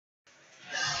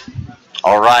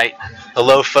All right.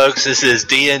 Hello, folks. This is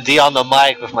D&D on the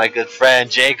mic with my good friend,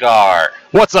 Jagar.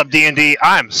 What's up, D&D?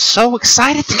 I'm so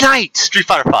excited tonight. Street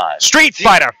Fighter 5. Street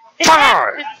Fighter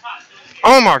 5!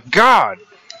 Oh, my God.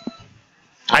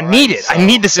 I need it. I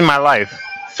need this in my life.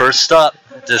 First up,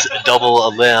 just double a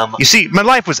limb. You see, my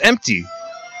life was empty.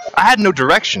 I had no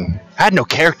direction. I had no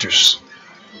characters.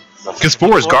 Because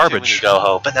 4 is garbage. You go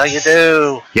home, but now you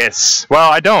do. Yes.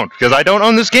 Well, I don't, because I don't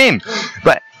own this game.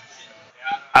 But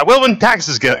I will when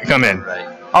taxes come in. Right.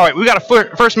 All right, we got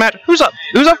a first match. Who's up?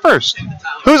 Who's up first?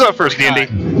 Who's up first, D&D?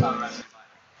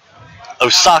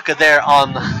 Osaka there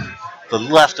on the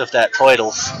left of that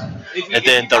Toidles. And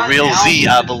then DaRealZil,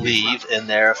 I believe, in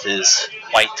there with his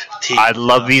white tee. I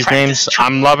love these names.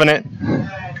 I'm loving it.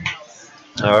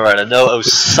 All right, I know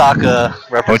Osaka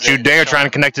represents. Don't you dare try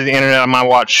and connect to the internet on my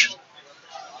watch.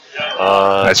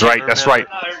 That's right. That's right.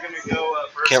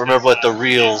 Can't remember what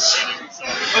DaReal's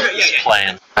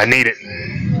plan. I need it.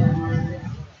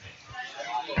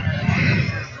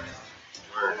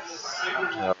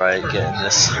 All right, getting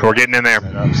this. We're getting in there.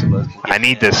 I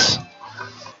need this.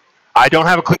 I don't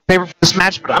have a quick paper for this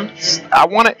match, but I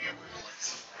want it.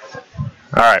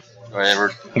 All right. All right,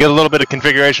 we're get a little bit of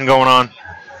configuration going on.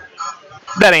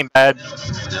 That ain't bad.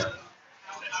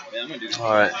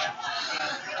 All right.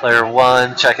 Player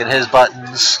 1 checking his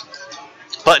buttons.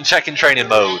 Button checking training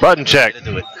mode. Button check.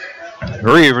 Do it.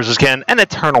 Ryu versus Ken, an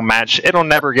eternal match. It'll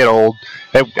never get old.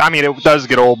 I mean, it does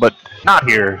get old, but not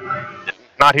here.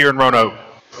 Not here in Roanoke.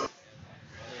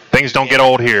 Things don't get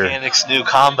old here. Mechanics, new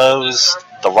combos.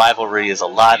 The rivalry is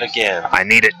alive again. I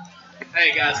need it.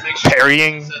 Hey guys, make sure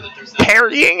Parrying.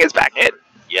 Parrying is back in.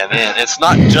 Yeah, man. It's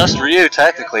not just Ryu,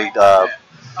 technically. oh,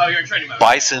 you're in training mode.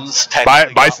 Bison's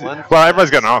technically Bison. got one. Well,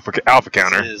 everybody's got an alpha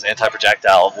counter. His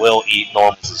anti-projectile will eat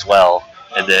normals as well.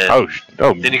 And then,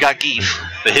 then you got Geef,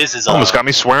 but his is almost got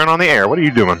me swearing on the air. What are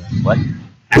you doing? What?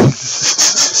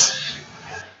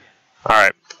 All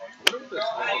right.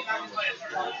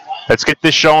 Let's get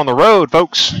this show on the road,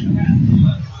 folks.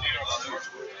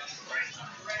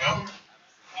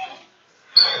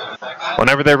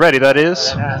 Whenever they're ready, that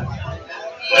is.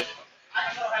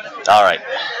 All right.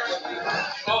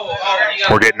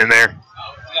 We're getting in there.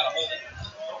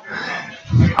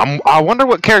 I wonder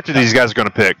what character these guys are going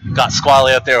to pick. Got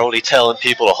Squally up there only telling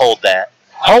people to hold that.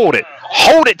 Hold it.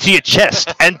 Hold it to your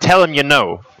chest and tell him you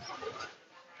know.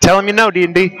 Tell him you know,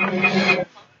 D&D.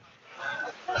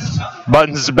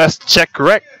 Buttons is the best to check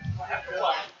correct.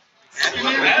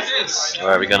 All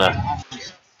right, we're going to...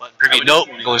 Preview. Nope,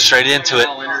 going straight into it.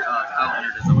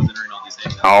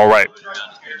 All right.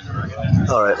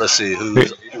 All right, let's see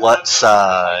who's what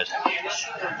side.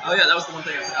 Oh yeah, that was the one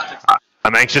thing I forgot to.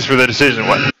 I'm anxious for the decision.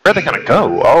 Where are they gonna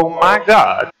go? Oh my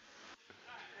God!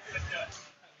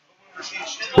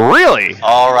 Really?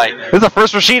 All right. This is the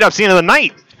first Rashid I've seen of the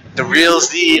night.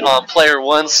 DaRealZil on player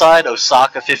 1 side,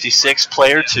 Osaka56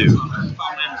 player 2.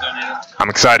 I'm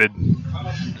excited.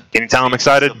 Can you tell I'm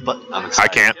excited? I'm excited. I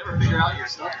can't.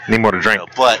 Need more to drink. No,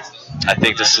 but I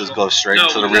think this will go straight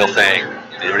to the real thing.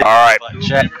 All right.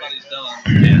 Check.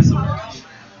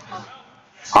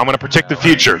 I'm going to predict the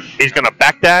future. He's going to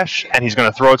backdash, and he's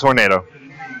going to throw a tornado.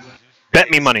 Bet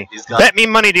me money. Bet me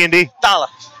money, D&D. Dollar.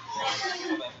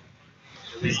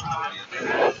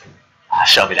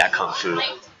 Show me that kung fu.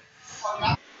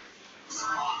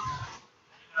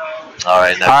 All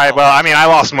right. Well, I mean, I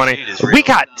lost money. We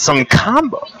got some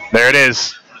combo. There it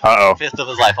is. Uh-oh. 5th of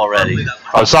his life already.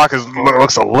 Osaka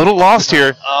looks a little lost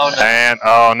here. Oh, no. And,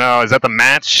 oh, no. Is that the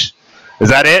match? Is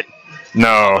that it?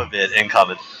 No. A bit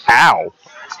incoming. Ow.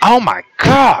 Oh, my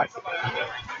God.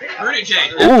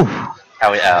 Ooh.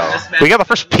 Howie, ow. We got the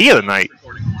first P of the night.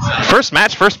 First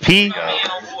match, first P.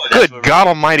 Good God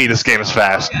almighty, this game is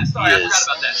fast. He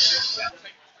is.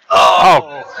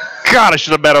 Oh, God, I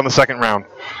should have bet on the second round.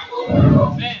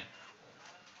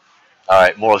 All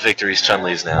right, moral victories,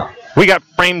 Chun-Li's now. We got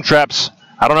frame traps.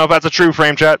 I don't know if that's a true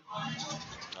frame chat.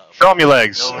 Show him your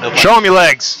legs. Show him your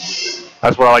legs.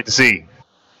 That's what I like to see.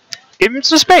 Give him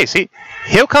some space.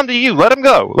 He'll come to you. Let him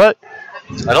go.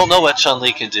 I don't know what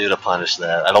Chun-Li can do to punish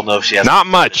that. I don't know if she has not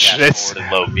much. It's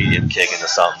low, medium kick into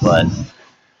something, but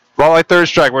well, like third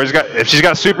strike, where if she's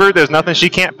got super, there's nothing she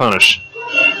can't punish.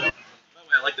 I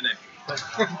like the name.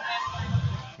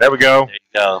 There we go. There you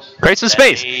go. Create some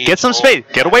space. Get some space.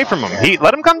 Get away from him.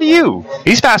 Let him come to you.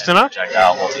 He's fast enough. Check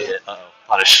out. Uh-oh.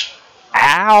 Punish.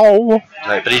 Ow.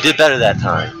 Right, but he did better that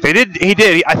time. He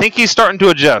did. I think he's starting to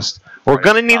adjust. We're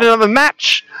going to need another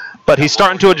match, but he's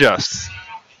starting to adjust.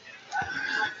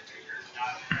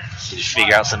 Just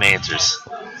figure out some answers.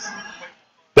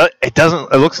 But it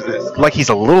doesn't. It looks like he's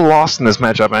a little lost in this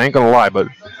matchup. I ain't gonna lie, but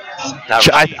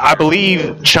I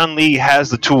believe Chun-Li has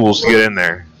the tools to get in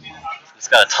there. He's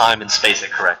got to time and space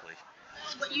it correctly.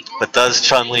 But does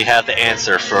Chun-Li have the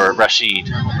answer for Rashid,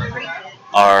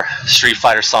 our Street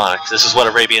Fighter Sonic? This is what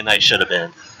Arabian Night should have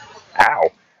been.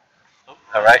 Ow.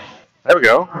 All right. There we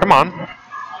go. Come on.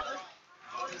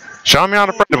 Show me how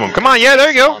to afraid of him. Come on. Yeah,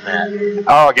 there you go.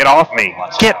 Oh, get off me.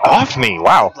 Get off me.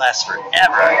 Wow. Lasts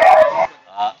forever.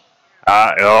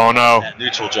 Oh, no. That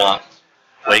neutral jump.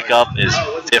 Wake Up is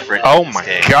different. Oh, my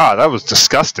God. That was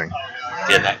disgusting.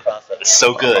 Yeah, that cross-up is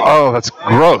so good. Oh, that's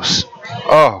gross.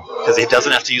 Oh. Because he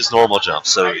doesn't have to use normal jump,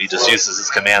 so he just uses his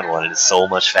command one, and it's so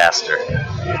much faster.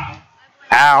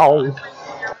 Ow.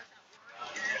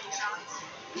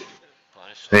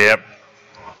 Yep.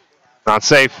 Not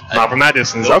safe. Not from that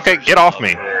distance. Okay, get off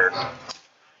me.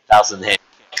 1,000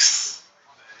 hits.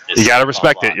 You gotta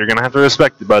respect it. You're gonna have to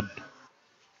respect it, bud.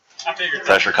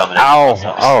 Pressure coming in. Ow.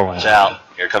 Oh. Watch out.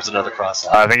 Here comes another cross.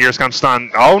 I think yours comes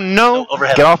stun. Oh, no.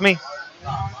 Overhead. Get off me.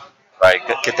 Right,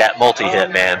 get that multi-hit,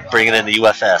 man. Bring it in the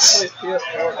UFS.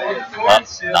 Oh,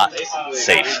 not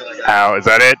safe. Ow, is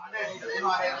that it?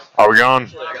 Are we going?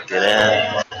 Get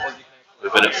in.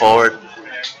 Moving it forward.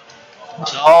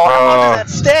 Oh, that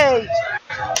stay?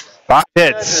 5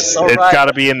 hits. So it's right. got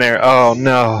to be in there. Oh,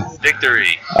 no.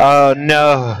 Victory. Oh,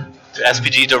 no. To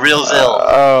SPG DaRealZil.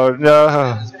 Oh,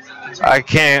 no. I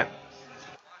can't.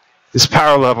 This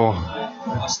power level.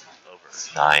 Over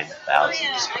 9,000.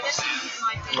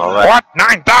 All right. What?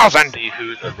 9,000? See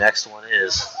who the next one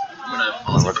is.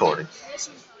 I'm recording.